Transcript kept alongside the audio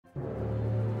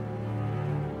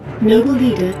Noble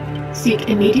Leader, seek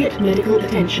immediate medical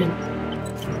attention.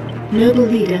 Noble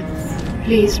Leader,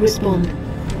 please respond.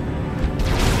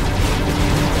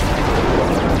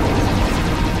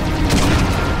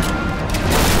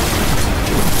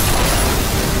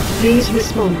 Please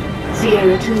respond,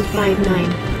 Sierra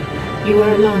 259. You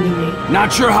are alarming me.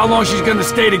 Not sure how long she's gonna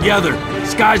stay together.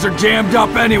 Skies are jammed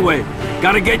up anyway.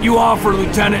 Gotta get you off her,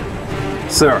 Lieutenant.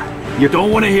 Sir, You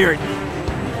don't want to hear it.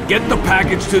 Get the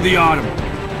package to the Autumn.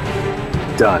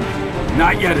 done.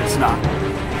 Not yet, it's not.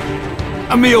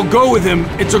 Emile, go with him.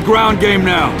 It's a ground game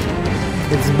now.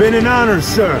 It's been an honor,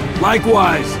 sir.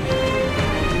 Likewise.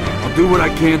 I'll do what I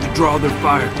can to draw their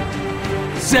fire.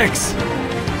 Six!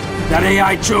 That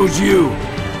AI chose you.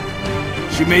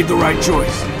 She made the right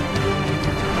choice.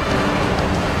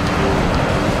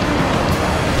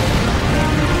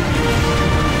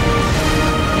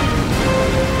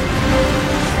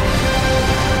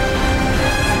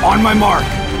 On my mark.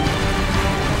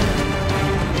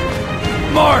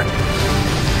 Mark!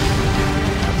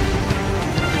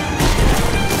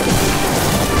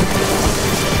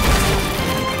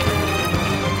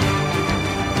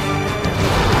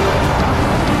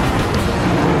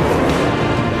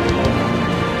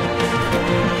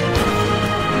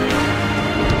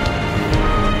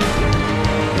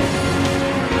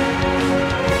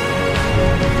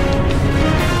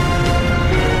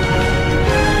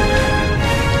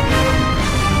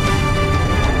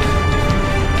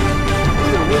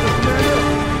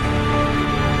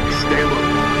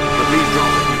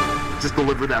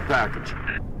 Deliver that package.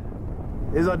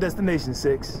 Here's our destination,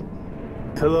 Six.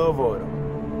 Pillar of Order.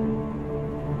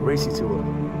 Race you to her.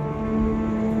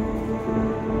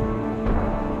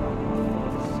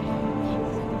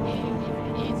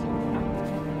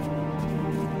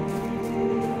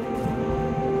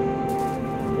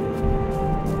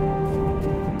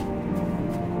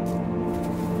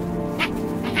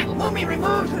 Mummy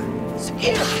removed!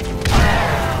 Secure!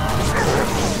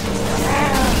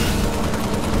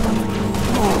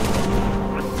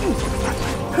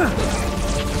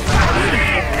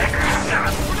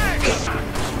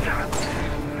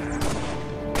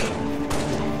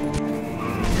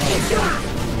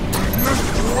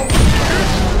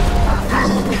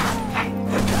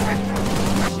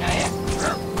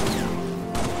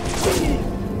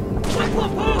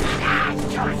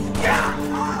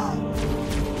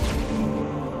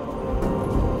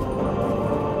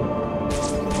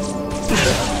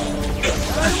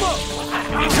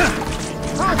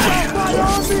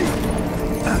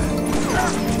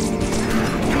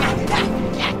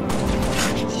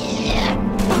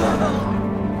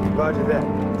 Roger that.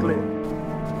 Clear.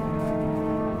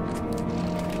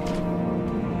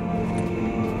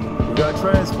 We got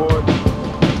transport.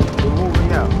 We're moving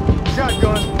now.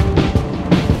 Shotgun.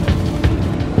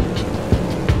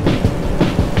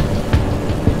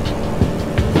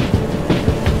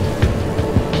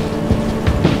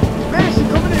 Man, she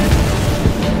coming in.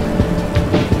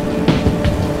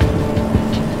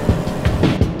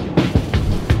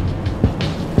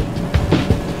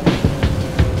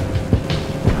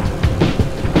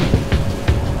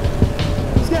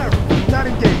 Not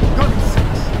engaged. Gun six.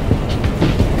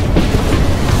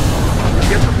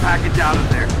 Get the package out of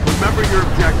there. Remember your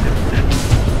objective.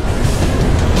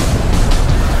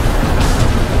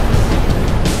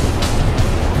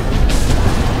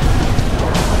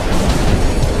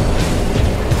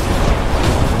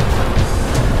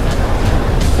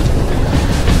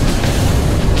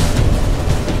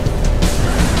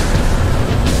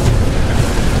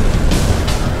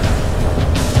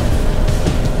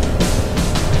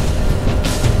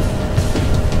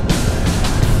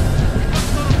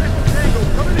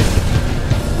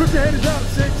 Put your hands out,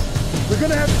 Six. We're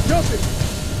gonna have to jump it.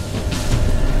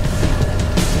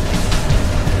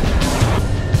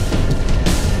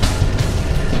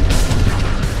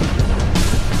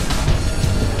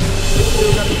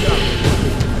 Still got the job.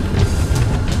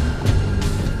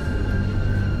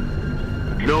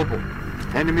 Noble.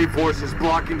 Enemy forces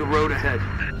blocking the road ahead.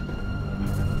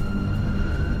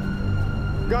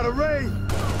 Got a ray.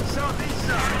 Southeast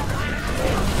side.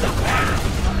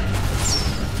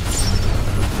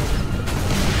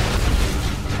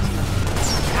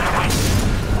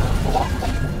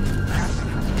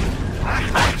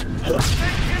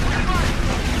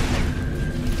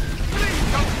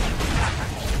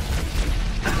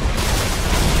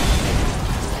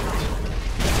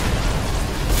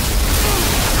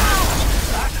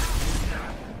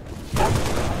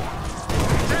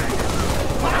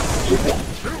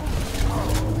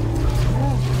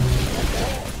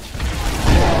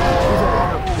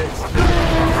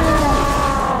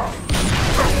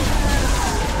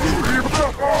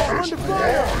 charge.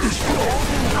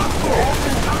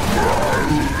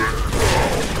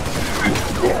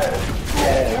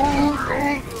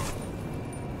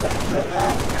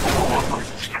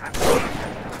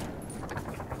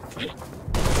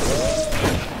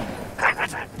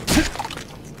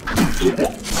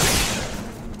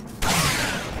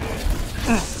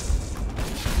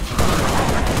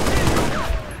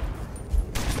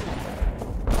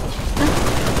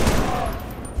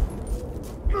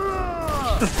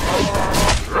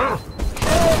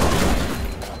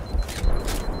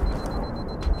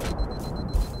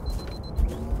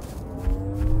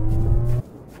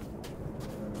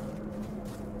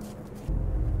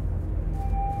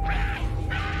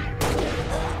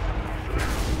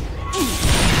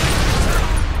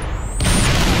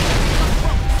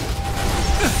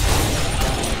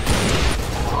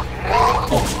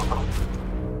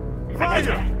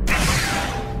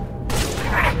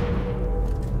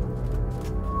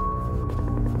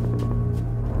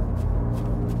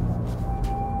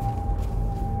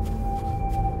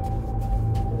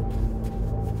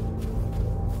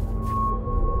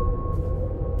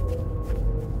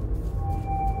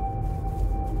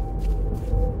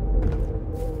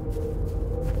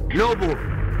 Noble,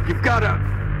 you've got a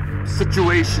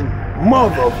situation.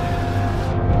 Mother!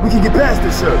 We can get past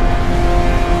this, sir.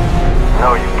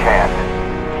 No, you can't.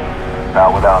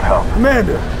 Not without help.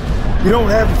 Commander, you don't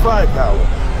have the firepower.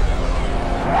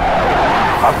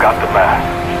 I've got the mask.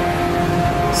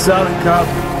 Solid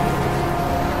copy.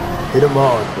 Hit him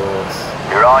hard, boss.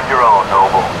 You're on your own,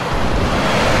 Noble.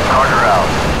 Carter out.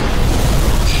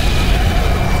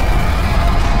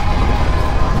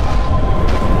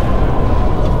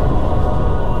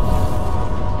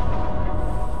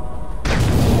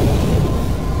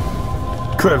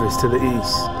 Crevice to the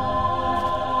east.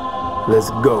 Let's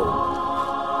go.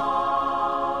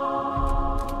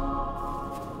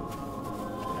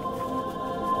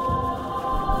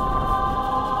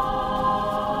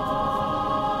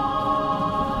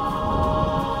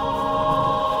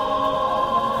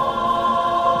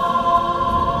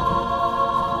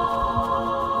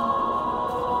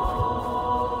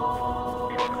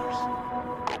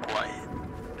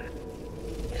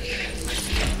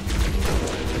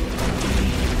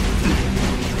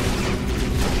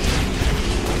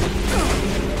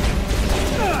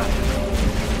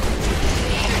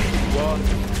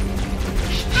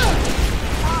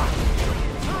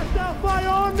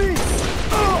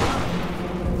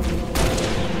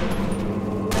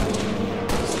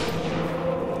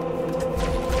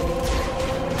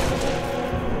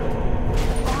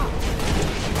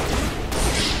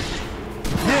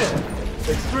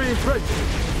 Extreme pressure.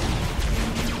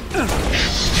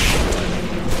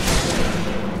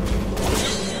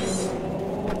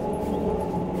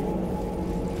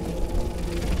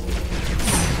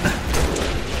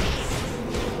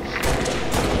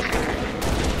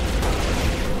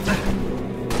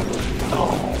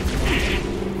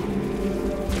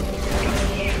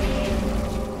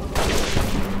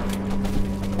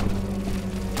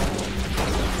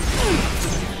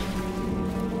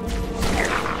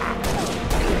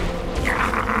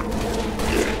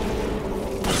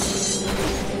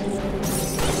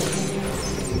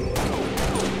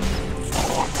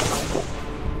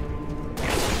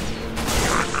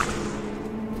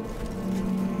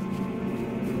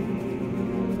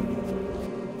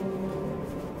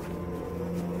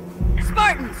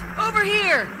 Spartans, over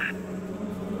here!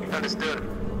 Understood.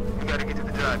 We gotta get to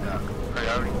the dry dock.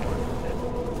 Priority one.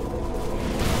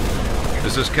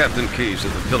 This is Captain Keyes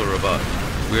of the Pillar of Autumn.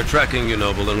 We are tracking you,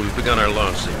 Noble, and we've begun our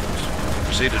launch sequence.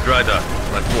 Proceed to dry dock,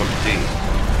 platform D.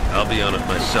 I'll be on it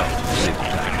myself to see the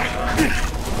package.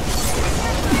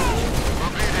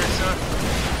 We'll be there, son.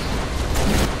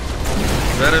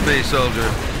 Better be, soldier,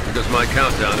 because my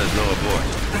countdown is no abort.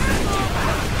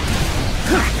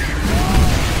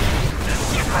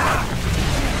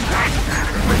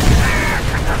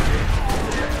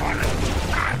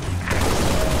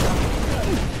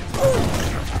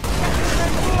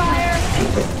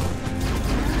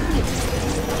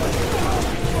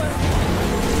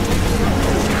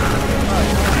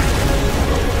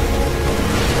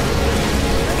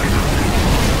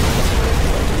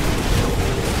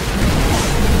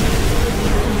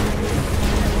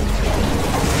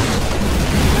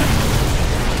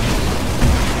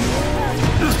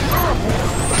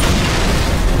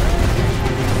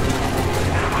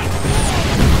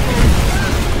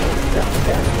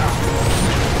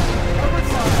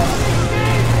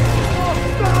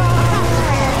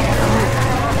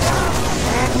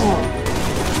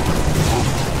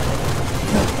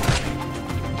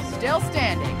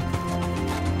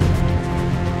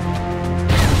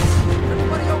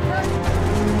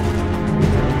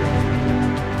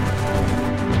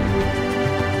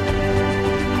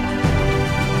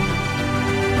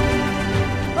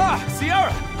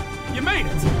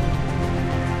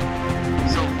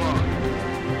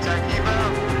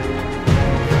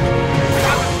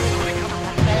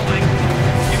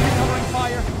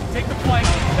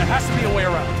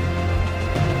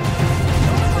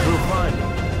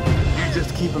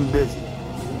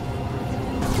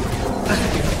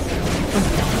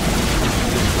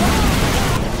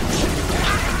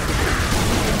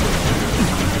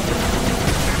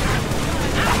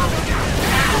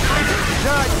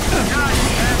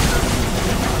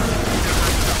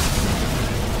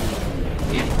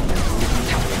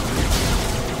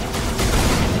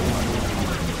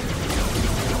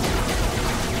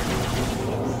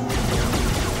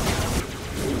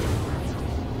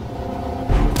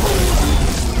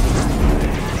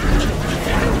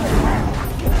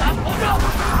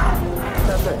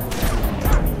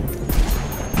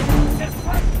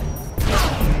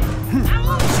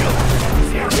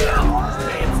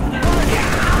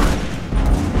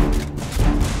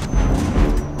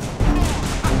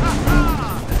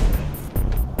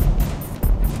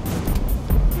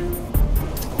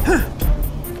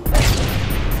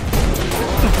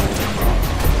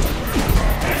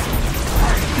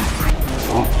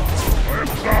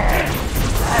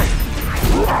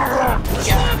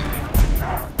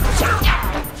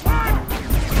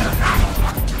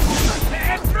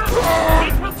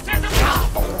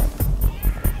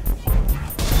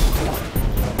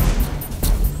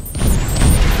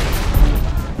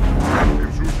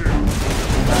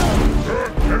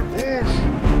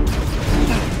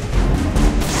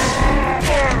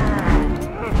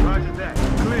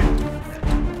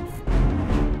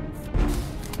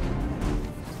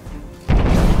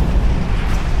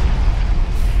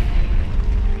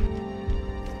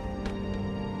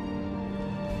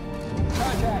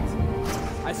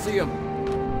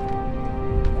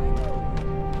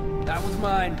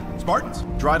 Spartans,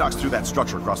 dry dock's through that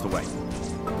structure across the way.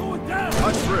 I'm going down!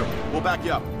 Punch through. We'll back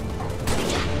you up.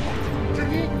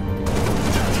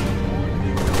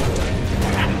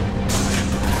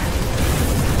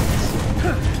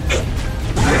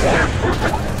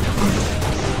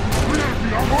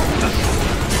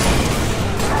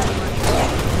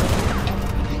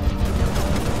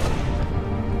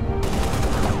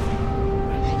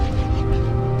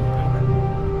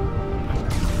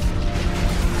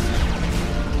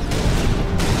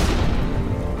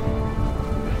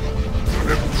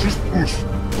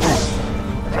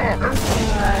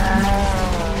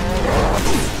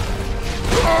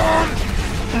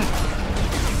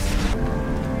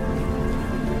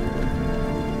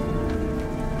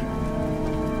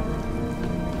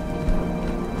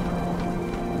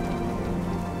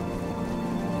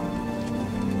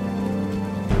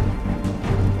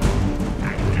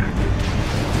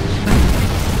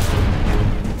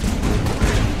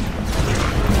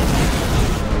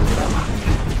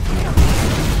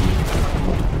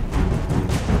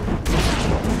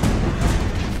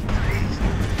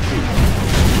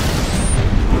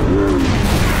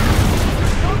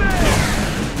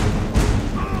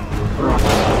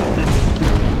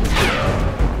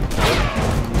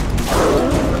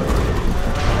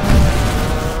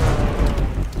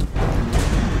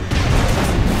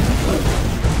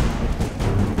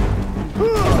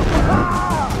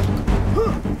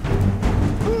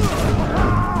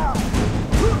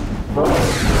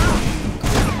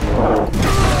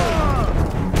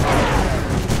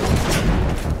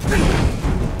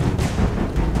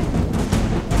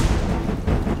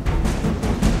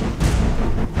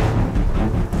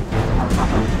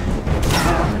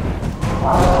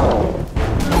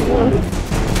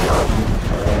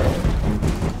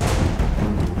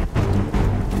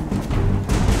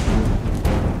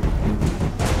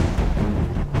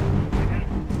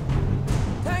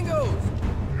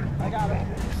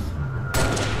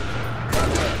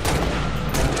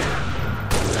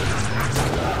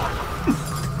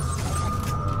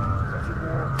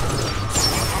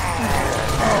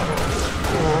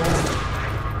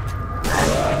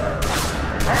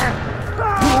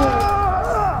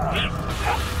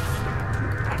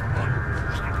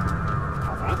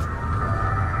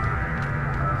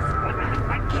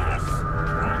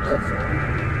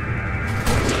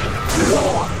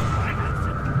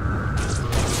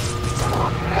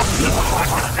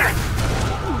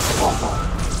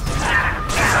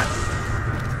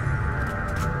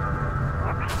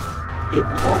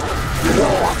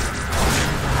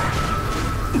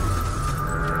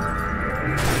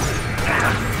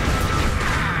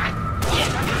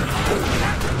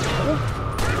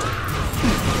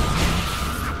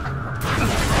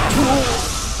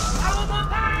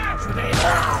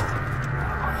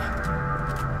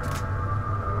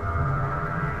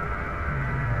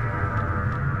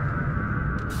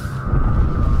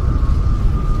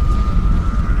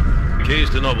 Keys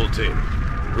to Noble Team.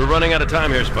 We're running out of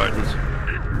time here, Spartans.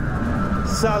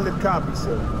 Solid copy,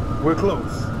 sir. We're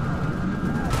close.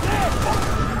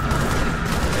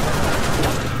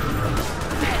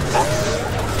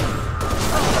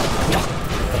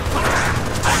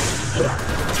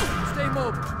 Stay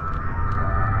mobile.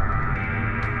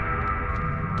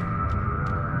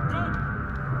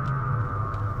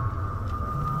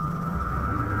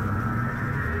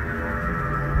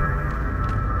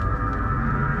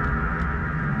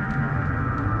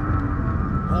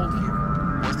 Hold here.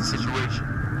 What's the situation?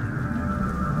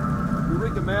 We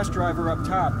rigged the mass driver up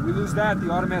top. We lose that, the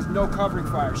Autumn has no covering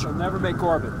fire. She'll never make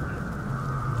orbit.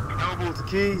 Noble with the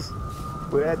keys.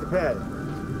 We're at the pad.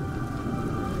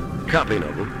 Copy,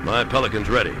 Noble. My Pelican's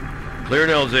ready. Clear an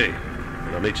LZ,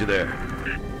 and I'll meet you there.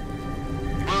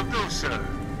 Will do, sir.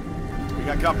 We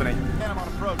got company. Man, I'm on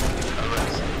approach. All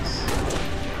right, Six.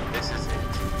 This is it.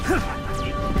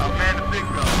 I'll man the big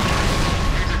gun.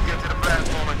 You just get to the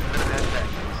platform and deliver that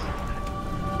package.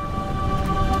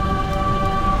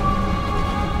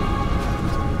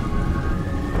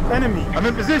 Enemy, I'm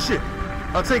in position.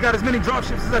 I'll take out as many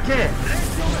dropships as I can.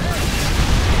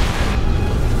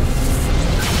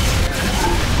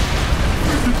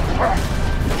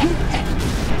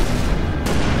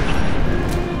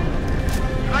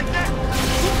 Like that?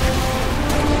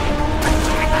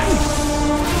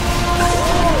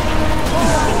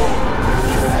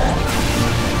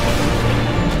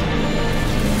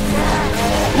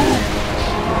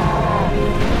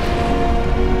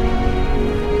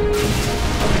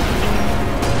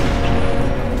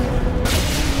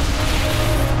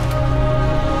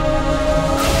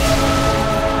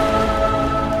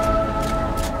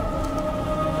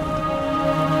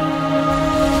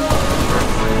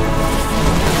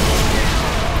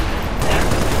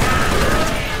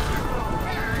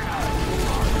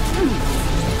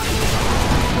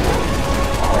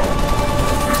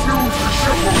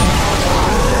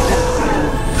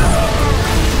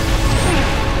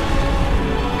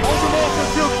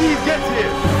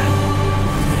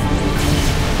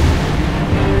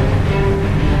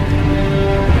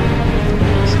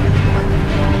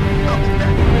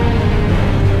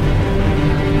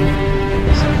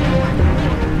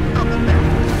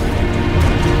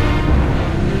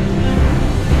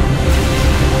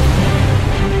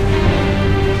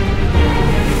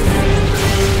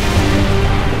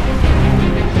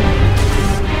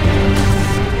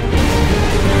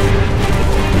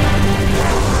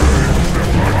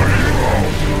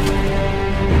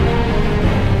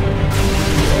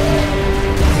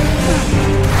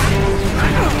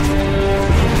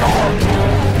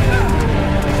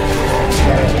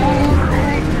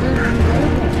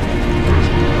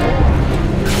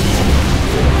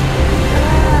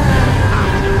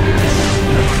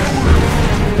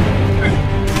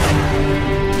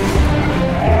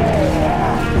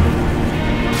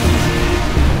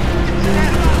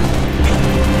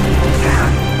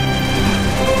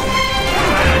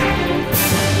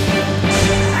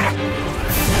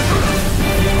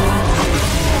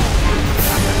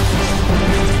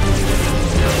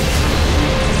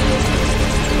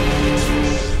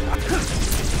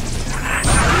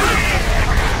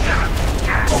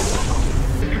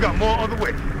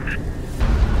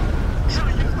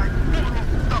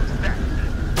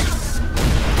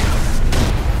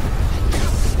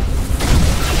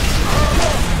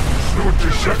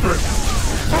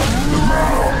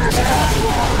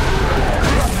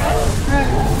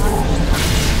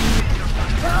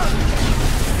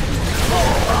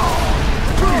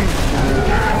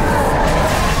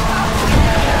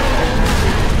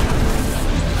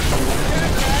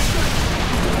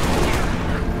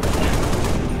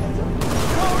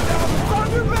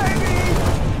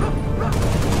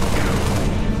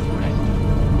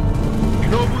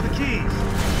 Noble, the keys.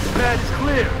 The pad is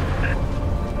clear.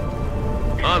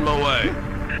 On my way.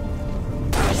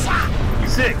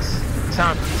 6,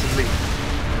 time for some leave.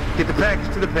 Get the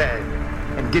package to the pad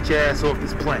and get your ass off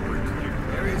this planet.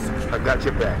 I got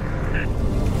your back.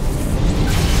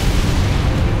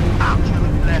 I'll kill the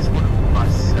last one of them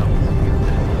myself.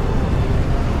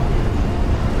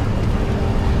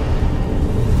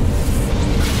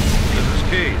 This is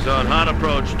Keys on hot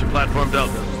approach to Platform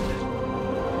Delta.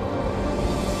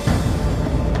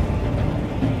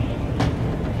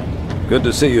 Good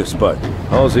to see you, Spartan.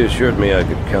 Halsey assured me I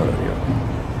could count on you.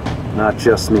 Not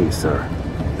just me, sir.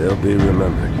 They'll be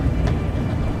remembered.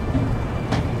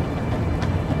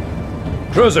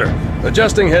 Cruiser,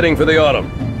 adjusting heading for the Autumn.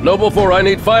 Noble 4, I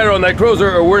need fire on that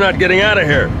cruiser or we're not getting out of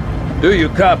here. Do you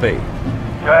copy? You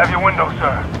have your window,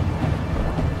 sir.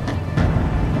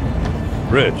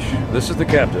 Rich, this is the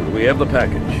captain. We have the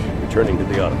package. Returning to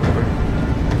the Autumn, over.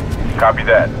 Copy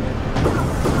that.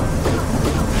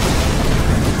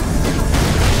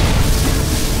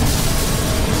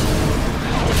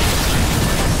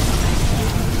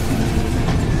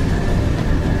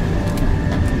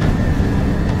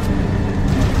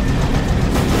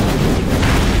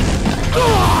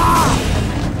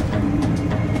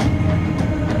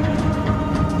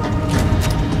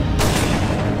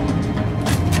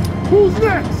 Who's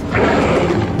next?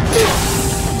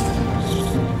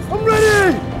 I'm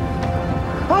ready!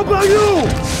 How about you?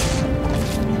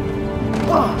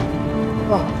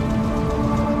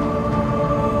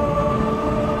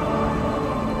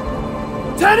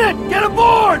 Lieutenant, get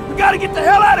aboard! We gotta get the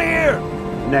hell out of here!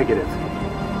 Negative.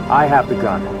 I have the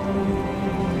gun.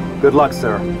 Good luck,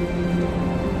 sir.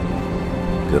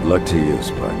 Good luck to you,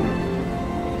 Spartan.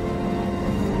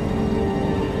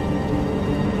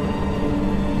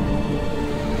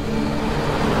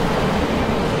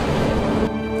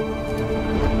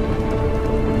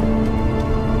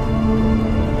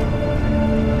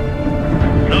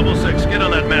 Noble 6, get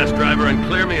on that mass driver and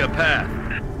clear me a path.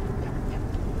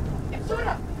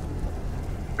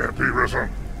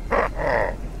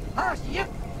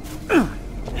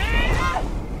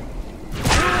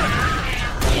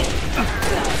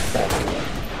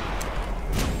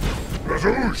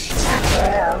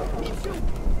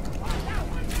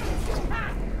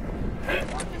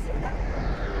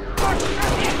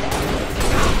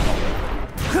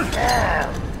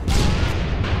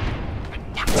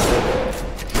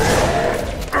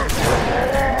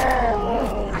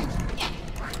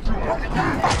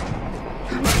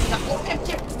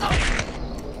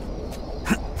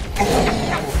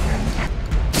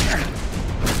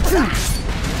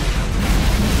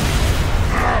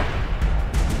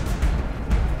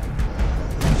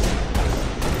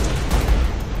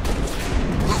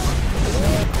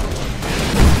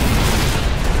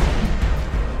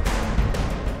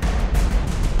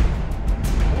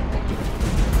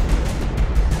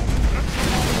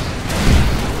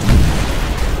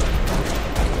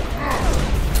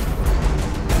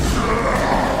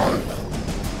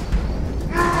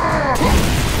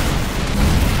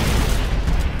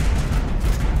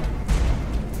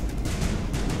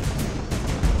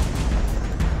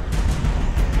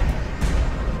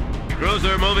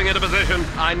 Cruiser moving into position.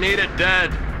 I need it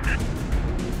dead.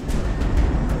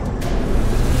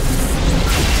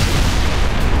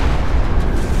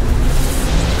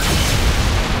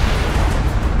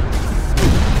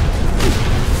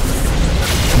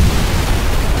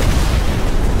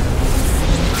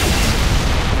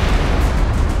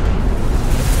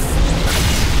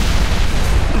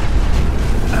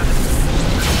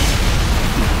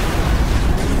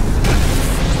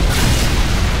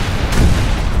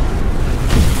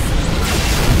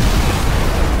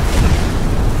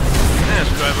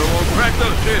 Crack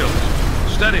those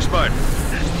shields. Steady, Spartan.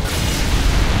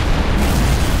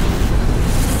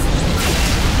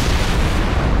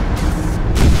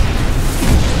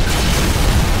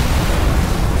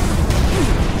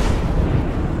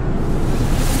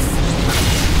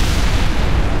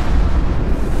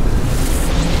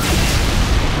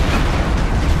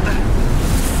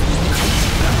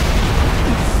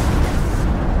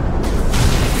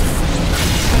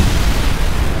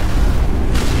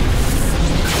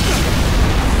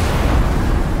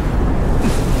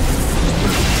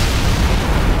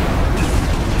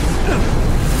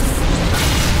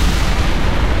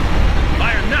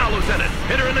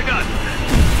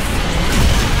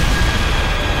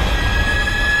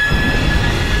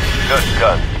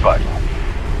 guns, Spartan.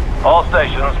 All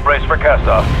stations, brace for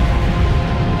cast-off.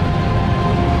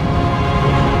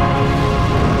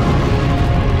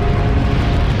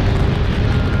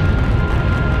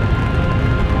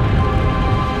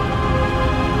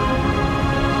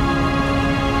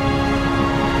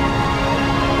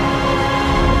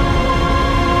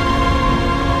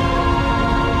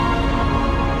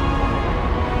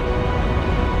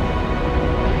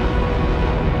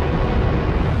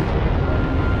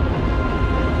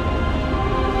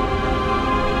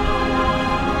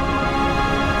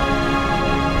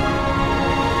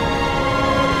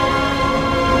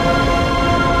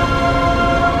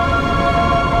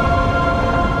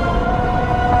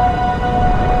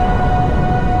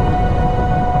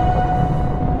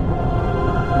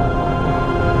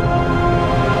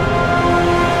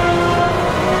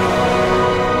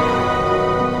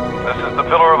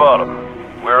 Pillar of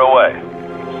Autumn. We're away.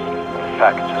 The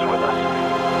package is with us.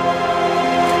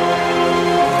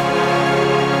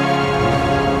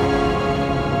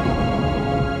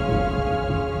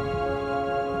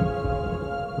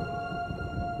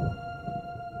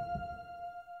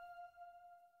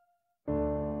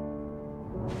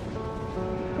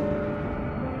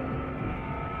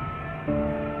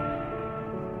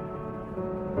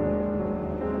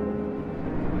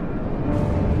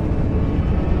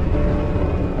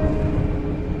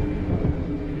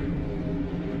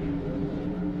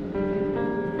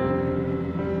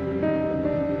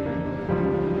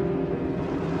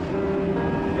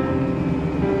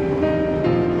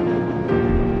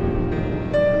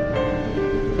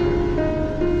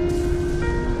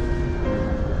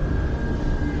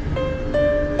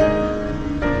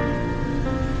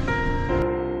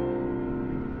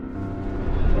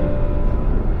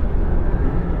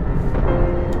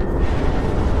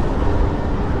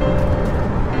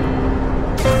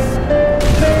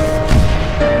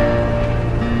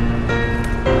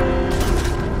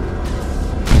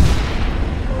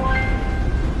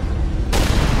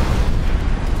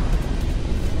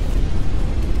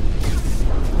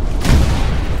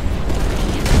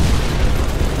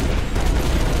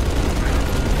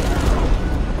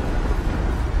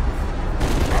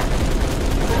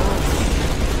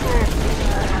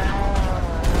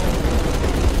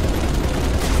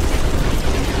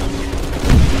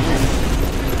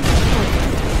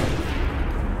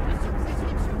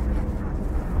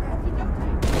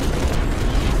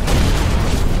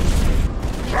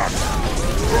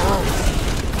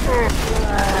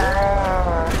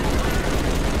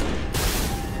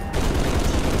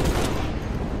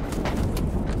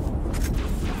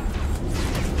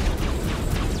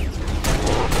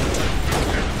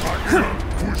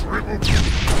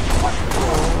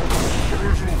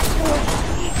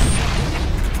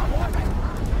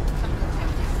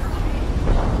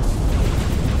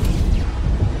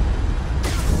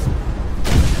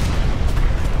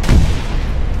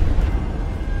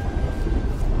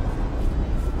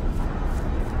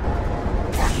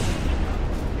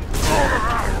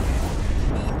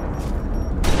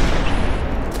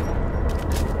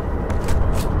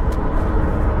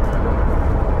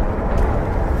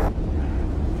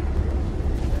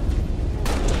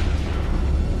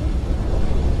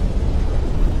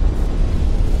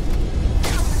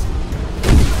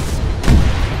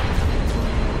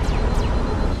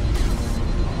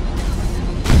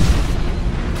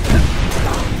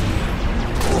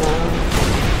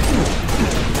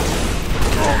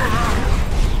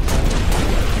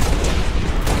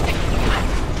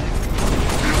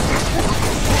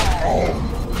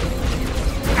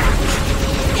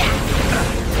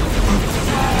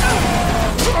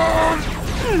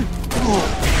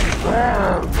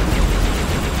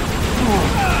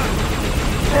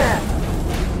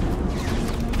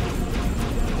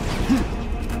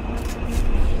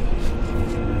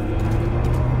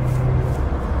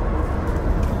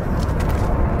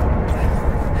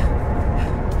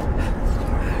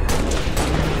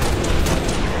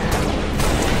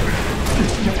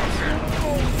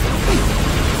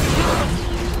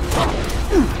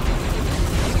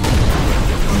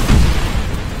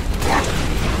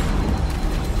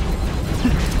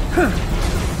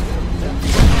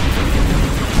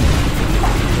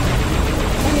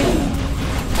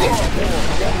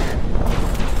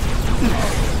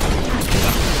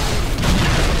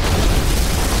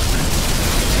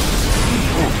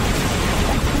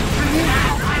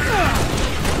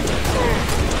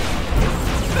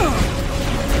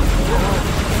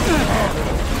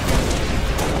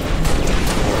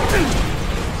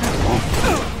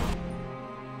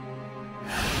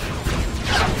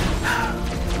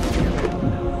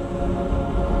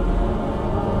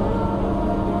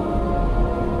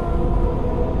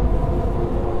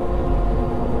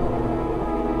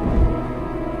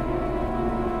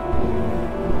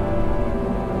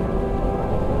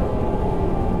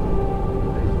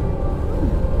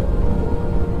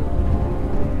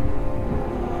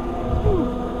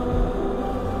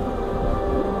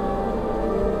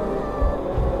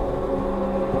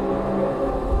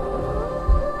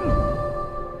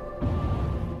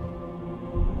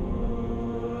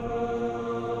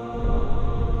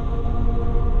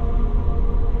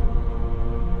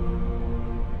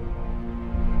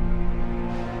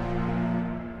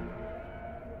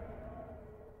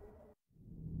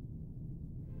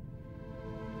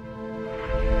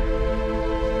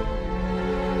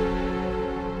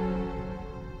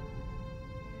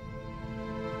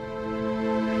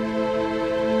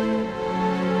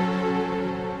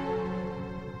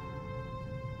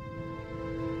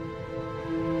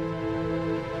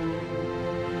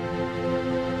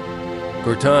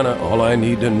 Cortana, all I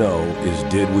need to know is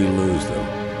did we lose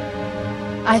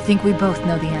them? I think we both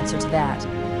know the answer to that.